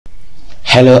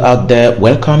Hello out there,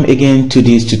 welcome again to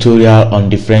this tutorial on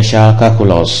differential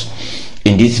calculus.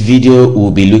 In this video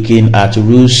we'll be looking at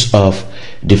rules of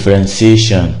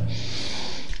differentiation.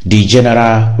 The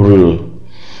general rule: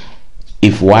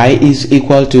 if y is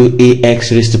equal to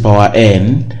ax raised to power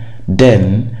n,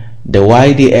 then the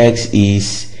y dx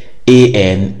is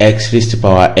an x raised to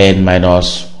power n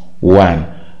minus 1,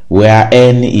 where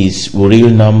n is real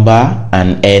number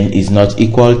and n is not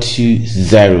equal to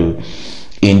 0.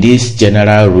 In this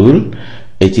general rule,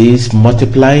 it is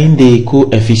multiplying the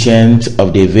coefficient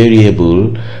of the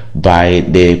variable by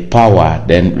the power,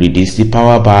 then reduce the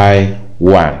power by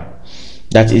 1.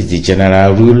 That is the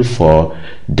general rule for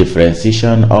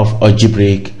differentiation of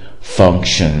algebraic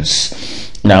functions.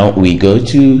 Now we go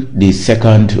to the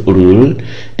second rule.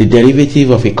 The derivative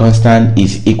of a constant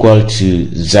is equal to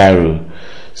 0.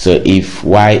 So if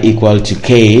y equal to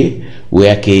k,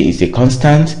 where k is a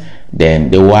constant,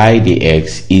 then the y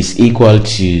dx is equal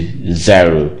to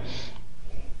 0.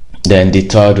 Then the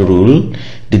third rule: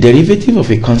 the derivative of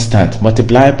a constant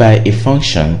multiplied by a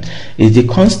function is the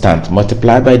constant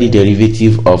multiplied by the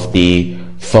derivative of the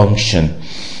function.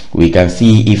 We can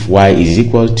see if y is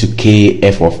equal to k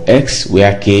f of x,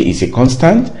 where k is a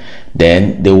constant,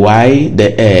 then the y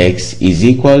the x is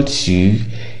equal to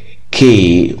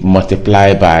k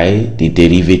multiplied by the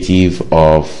derivative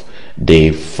of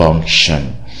the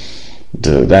function.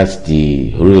 So that's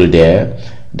the rule there.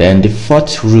 Then the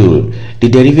fourth rule: the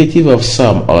derivative of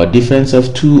sum or difference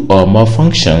of two or more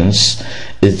functions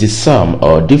is the sum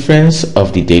or difference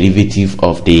of the derivative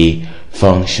of the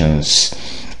functions.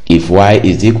 If y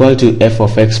is equal to f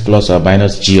of x plus or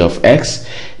minus g of x,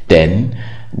 then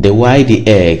the y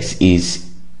dx is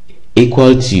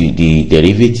equal to the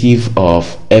derivative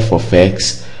of f of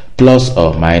x plus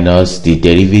or minus the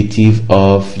derivative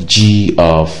of g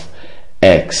of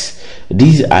x.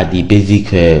 These are the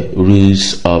basic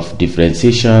rules of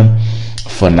differentiation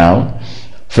for now.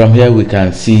 From here we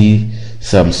can see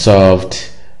some solved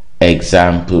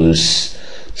examples.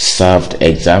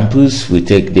 We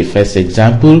take the first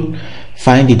example.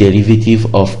 Find the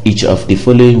derivative of each of the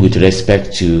following with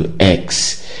respect to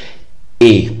x.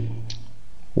 A,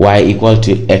 y equal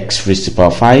to x raised to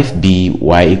power 5. B,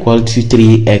 y equal to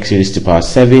 3x raised to power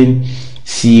 7.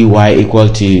 C, y equal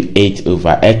to 8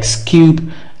 over x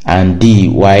cubed. And D,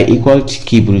 y equal to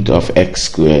cube root of x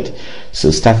squared. So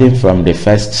starting from the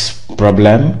first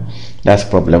problem, that's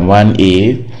problem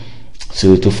 1a.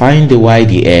 So to find the y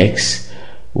dx,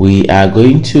 we are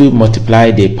going to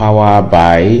multiply the power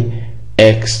by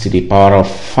x to the power of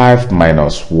 5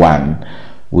 minus 1.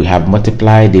 We have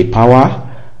multiplied the power,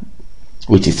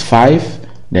 which is 5,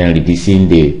 then reducing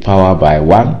the power by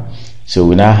 1. So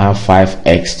we now have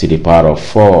 5x to the power of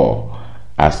 4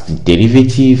 as the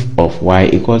derivative of y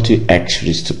equal to x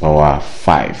raised to power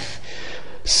 5.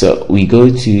 So we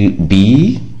go to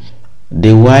B.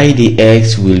 The y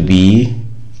dx will be,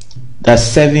 that's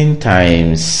 7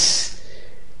 times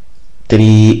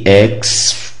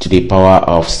 3x to the power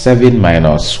of 7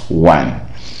 minus 1,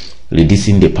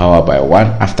 reducing the power by 1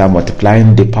 after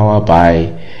multiplying the power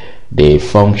by the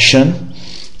function.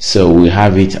 So we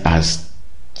have it as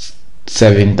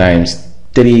 7 times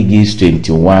 3 gives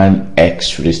 21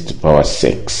 x raised to power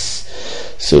 6.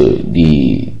 So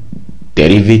the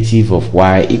derivative of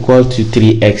y equal to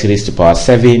 3x raised to power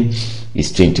 7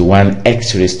 is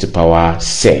 21x raised to power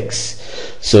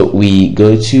 6. So we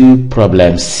go to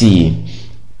problem C.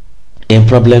 In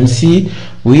problem C,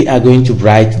 we are going to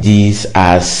write this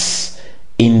as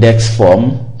index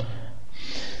form.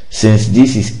 Since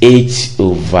this is 8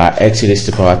 over x raised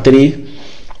to power 3,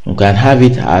 we can have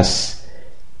it as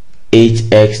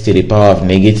 8x to the power of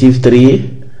negative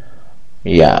 3.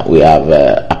 Yeah, we have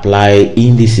applied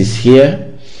indices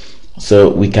here, so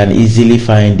we can easily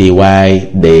find the y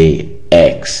the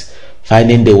x.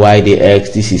 Finding the y the x,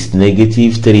 this is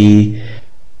negative 3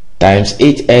 times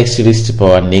 8x raised to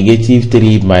power negative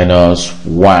 3 minus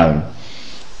 1.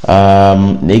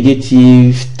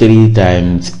 Negative 3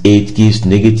 times 8 gives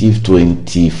negative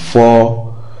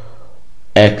 24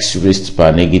 x raised to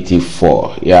power negative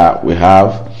 4. Yeah, we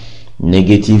have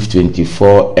negative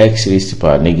 24 x raised to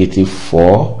power negative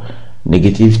 4.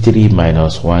 Negative 3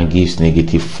 minus 1 gives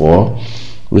negative 4.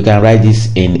 We can write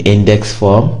this in index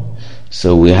form.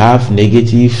 So we have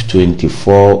negative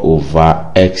 24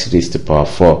 over x raised to power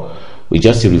 4. We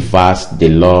just reverse the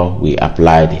law we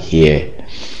applied here.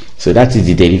 So that is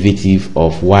the derivative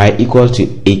of y equal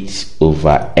to 8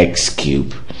 over x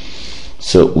cubed.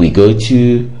 So we go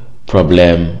to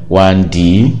problem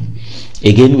 1d.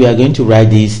 Again, we are going to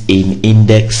write this in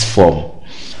index form.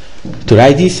 To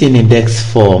write this in index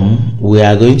form, we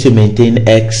are going to maintain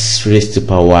x raised to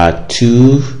power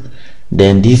 2,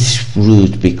 then this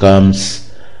root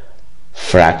becomes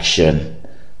fraction.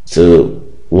 So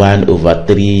 1 over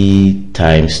 3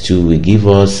 times 2 will give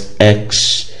us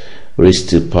x raised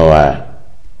to power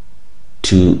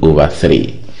 2 over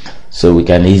 3. So we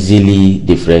can easily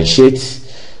differentiate.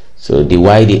 So the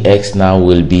y dx now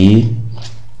will be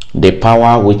the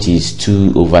power, which is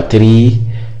 2 over 3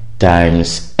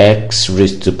 times x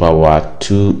raised to power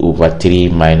 2 over 3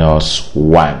 minus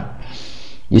 1.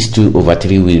 This 2 over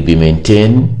 3 will be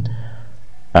maintained.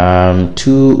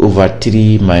 2 over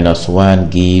 3 minus 1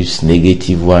 gives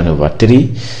negative 1 over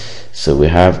 3. So we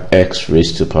have x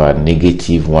raised to power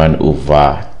negative 1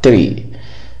 over 3.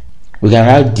 We can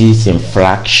write this in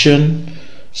fraction.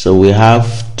 So we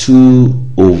have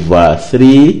 2 over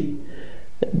 3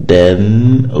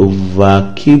 then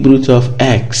over cube root of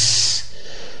x.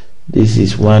 This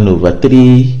is 1 over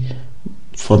 3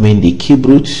 forming the cube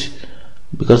root.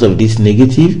 Because of this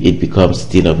negative, it becomes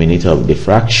denominator of the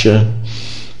fraction.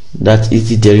 That is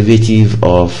the derivative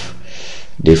of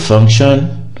the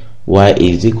function y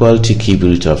is equal to cube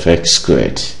root of x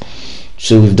squared.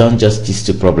 So we've done justice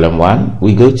to problem 1.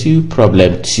 We go to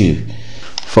problem 2.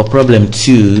 For problem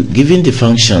 2, given the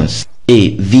functions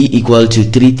a, v equal to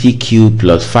 3t cubed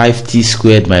plus 5t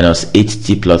squared minus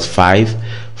 8t plus 5,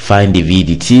 find the v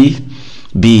dt.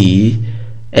 B,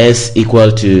 s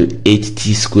equal to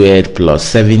 8t squared plus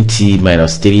 7t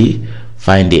minus 3,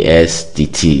 find the s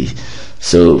dt.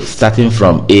 So starting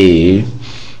from A,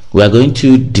 we are going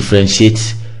to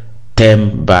differentiate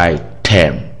term by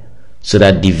term, so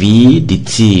that the v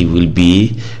dt will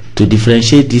be, to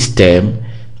differentiate this term,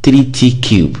 3t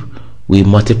cube. We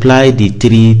multiply the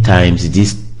 3 times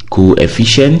this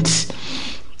coefficient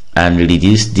and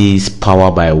reduce this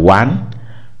power by 1,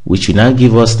 which will now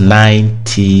give us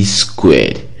 9t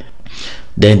squared.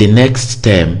 Then the next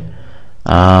term,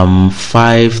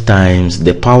 5 times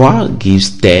the power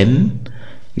gives 10,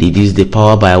 reduce the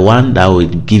power by 1, that will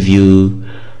give you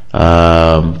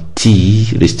t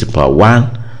raised to power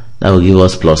 1, that will give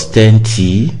us plus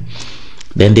 10t.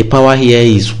 Then the power here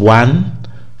is 1,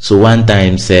 so 1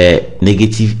 times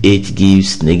negative 8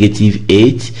 gives negative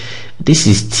 8. This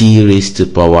is t raised to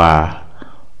power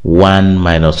 1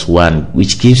 minus 1,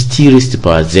 which gives t raised to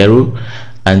power 0,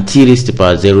 and t raised to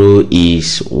power 0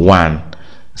 is 1.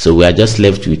 So we are just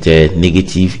left with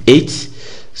negative 8.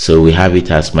 So we have it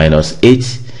as minus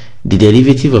 8. The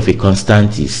derivative of a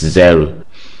constant is 0.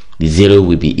 The 0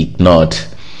 will be ignored.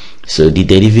 So the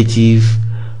derivative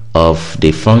of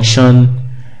the function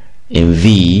in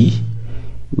v,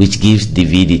 which gives the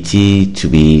v dt to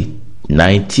be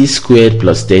 9t squared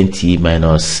plus 10t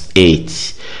minus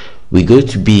 8. We go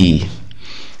to B.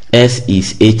 S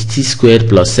is 8t squared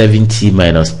plus 7t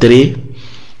minus 3.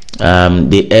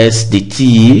 The s, the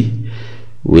t,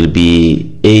 will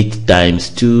be 8 times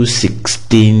 2,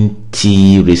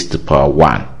 16t raised to power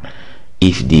 1,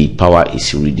 if the power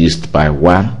is reduced by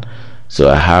 1. So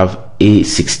I have a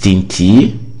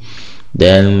 16t.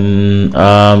 Then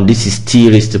this is t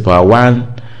raised to power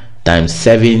 1 times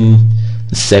 7.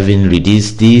 7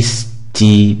 reduce this,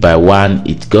 t by 1,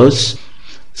 it goes.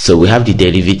 So we have the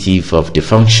derivative of the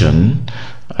function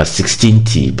as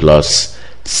 16t plus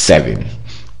 7.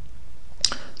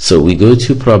 So we go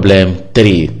to problem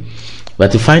 3.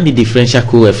 But to find the differential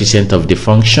coefficient of the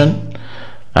function,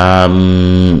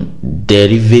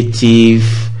 derivative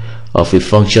of a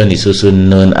function is also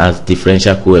known as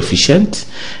differential coefficient.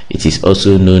 It is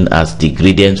also known as the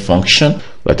gradient function.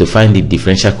 But to find the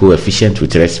differential coefficient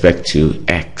with respect to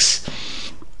x,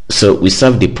 so we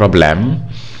solve the problem.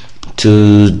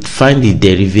 To find the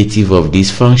derivative of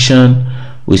this function,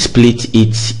 we split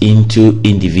it into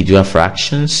individual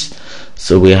fractions.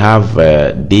 So we have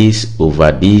this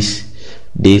over this,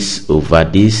 this over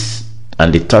this,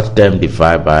 and the third term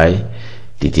divided by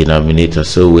the denominator.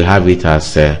 So we have it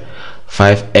as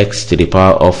 5x to the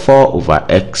power of 4 over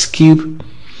x cubed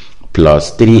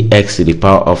plus 3x to the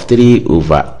power of 3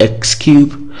 over x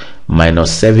cubed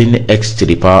minus 7x to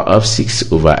the power of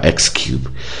 6 over x cubed.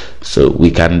 So we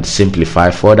can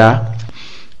simplify further.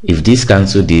 If this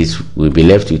cancel this, we'll be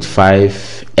left with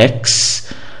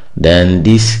 5x. Then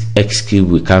this x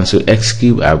cubed will cancel x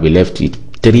cubed. I'll be left with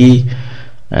 3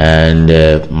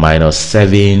 and minus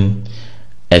 7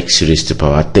 x raised to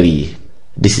power 3.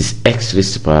 This is x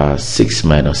raised to power 6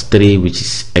 minus 3, which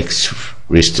is x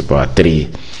raised to power 3.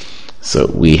 So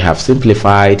we have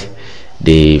simplified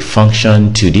the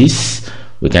function to this.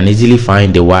 We can easily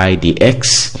find the y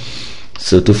dx.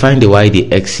 So to find the y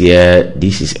dx here,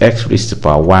 this is x raised to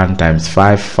power 1 times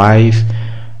 5, 5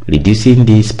 Reducing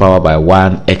this power by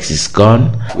 1, x is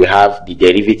gone. We have the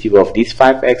derivative of this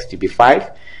 5x to be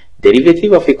 5.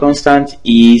 Derivative of a constant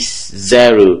is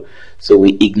 0. So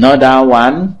we ignore that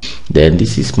one. Then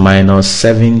this is minus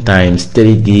 7 times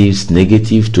 3 gives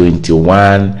negative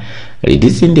 21.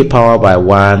 Reducing the power by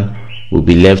 1, we'll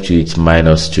be left with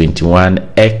minus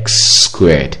 21x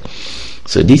squared.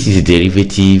 So this is the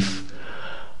derivative,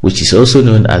 which is also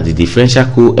known as the differential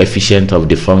coefficient of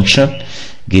the function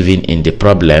given in the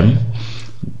problem,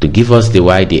 to give us the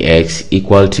y dx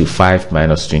equal to 5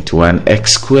 minus 21x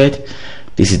squared.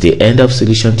 This is the end of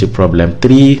solution to problem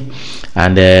 3,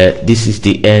 and this is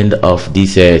the end of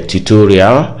this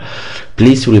tutorial.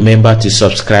 Please remember to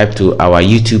subscribe to our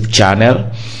YouTube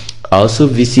channel. Also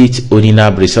visit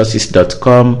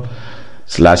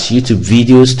oninabresources.com/YouTube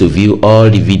videos to view all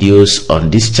the videos on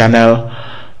this channel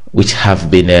which have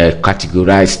been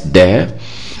categorized there.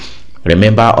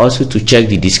 Remember also to check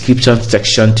the description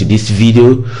section to this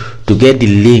video to get the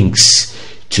links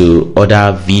to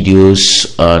other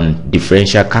videos on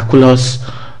differential calculus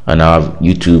on our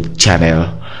YouTube channel.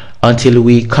 Until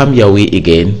we come your way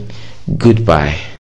again, goodbye.